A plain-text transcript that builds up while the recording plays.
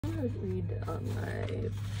to read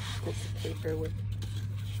this paper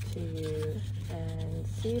to you and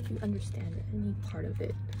see if you understand any part of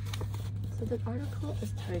it. So the article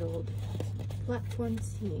is titled Platform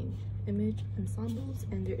Seeing, Image Ensembles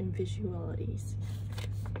and Their Invisualities,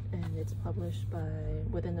 and it's published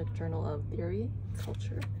within the Journal of Theory,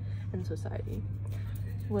 Culture, and Society.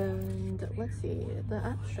 Let's see, the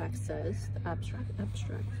abstract says, abstract,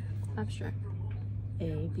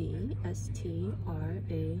 A-B-S-T-R-A-C-T.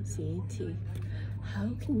 How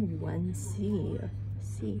can one see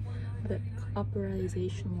the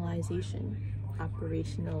operationalization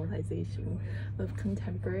of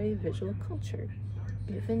contemporary visual culture,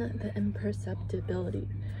 given the imperceptibility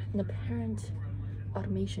and apparent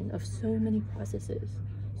automation of so many processes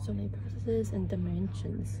and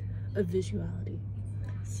dimensions of visuality?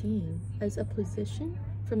 Seeing as a position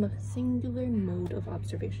from a singular mode of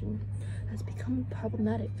observation has become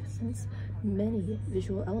problematic, since many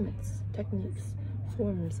visual elements, techniques,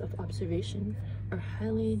 forms of observation are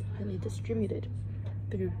highly distributed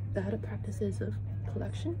through data practices of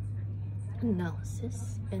collection,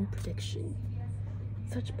 analysis, and prediction.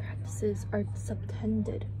 Such practices are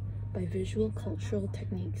subtended by visual cultural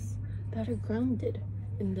techniques that are grounded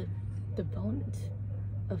in the development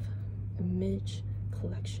of image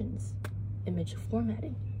collections, image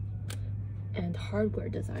formatting, and hardware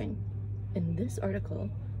design. In this article,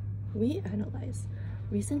 we analyze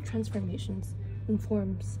recent transformations in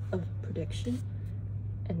forms of prediction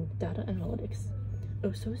and data analytics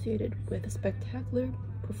associated with spectacular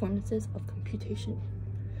performances of computation.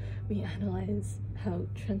 We analyze how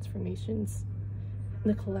transformations in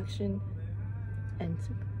the collection and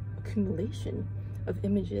accumulation of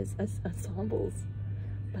images as ensembles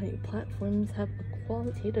by platforms have a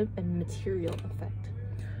qualitative and material effect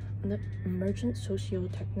on the emergent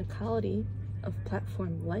socio-technicality of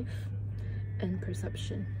platform life and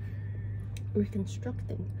perception,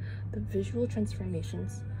 reconstructing the visual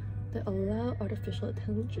transformations that allow artificial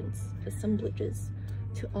intelligence assemblages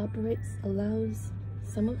to operate allows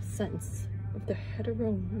some sense of the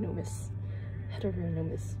heteronomous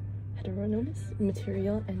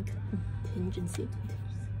material and contingency.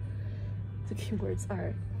 The keywords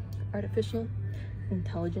are artificial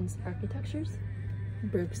intelligence architectures,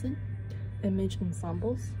 Bergson, image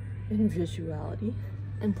ensembles, invisuality,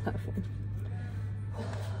 and platform.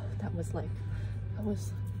 That was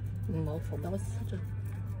mouthful. That was such a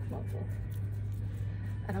mouthful.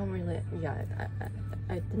 I don't really,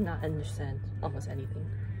 I did not understand almost anything.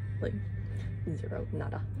 Like, zero,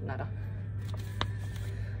 nada.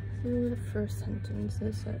 So the first sentence,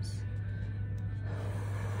 it says,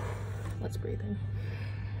 let's breathe in.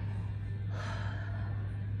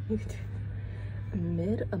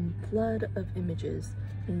 Amid a flood of images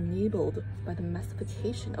enabled by the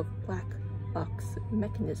massification of black box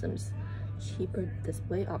mechanisms, cheaper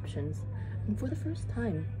display options, and for the first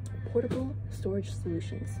time, portable storage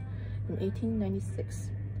solutions. In 1896,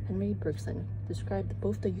 Henry Bergson described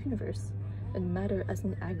both the universe and matter as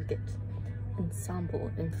an aggregate,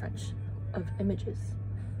 ensemble in French, of images.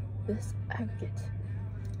 This aggregate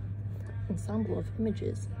ensemble of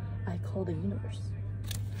images I call the universe,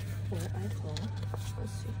 or I call,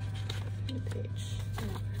 let's see, the page.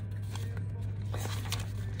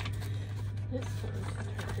 This one,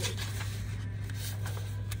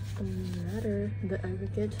 matter, the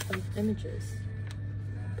aggregate of images.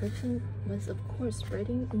 Bergson was, of course,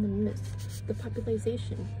 writing in the midst of the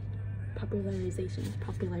popularization,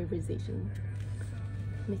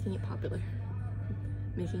 making it popular,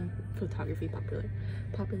 making photography popular.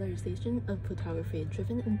 Popularization of photography,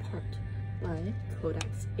 driven in part by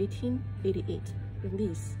Kodak's 1888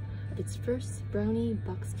 release of its first Brownie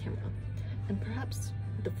box camera, and perhaps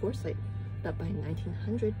the foresight that by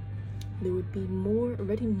 1900 there would be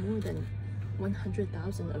already more than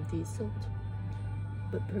 100,000 of these sold.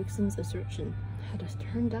 But Bergson's assertion had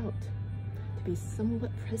turned out to be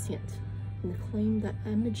somewhat prescient in the claim that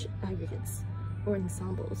image aggregates or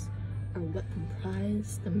ensembles are what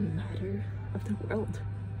comprise the matter of the world.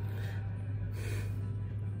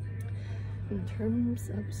 In terms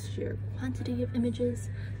of sheer quantity of images,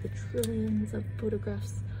 the trillions of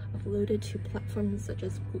photographs uploaded to platforms such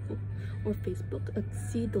as Google or Facebook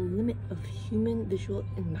exceed the limit of human visual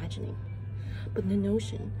imagining. But the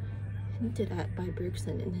notion hinted at by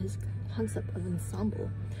Bergson in his concept of ensemble,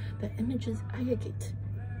 that images aggregate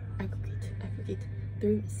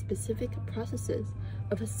through specific processes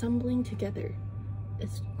of assembling together,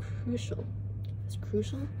 is crucial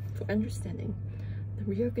for understanding the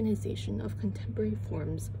reorganization of contemporary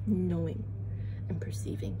forms of knowing and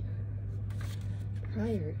perceiving.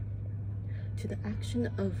 Prior to the action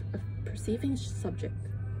of a perceiving subject,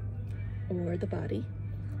 or the body,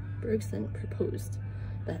 Bergson proposed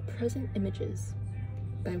that present images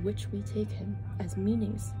by which we take him as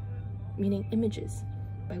meaning images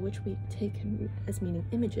by which we take him as meaning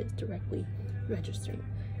images directly registering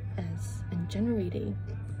as and generating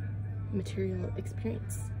material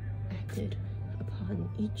experience acted upon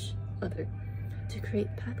each other to create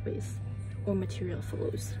pathways or material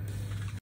flows.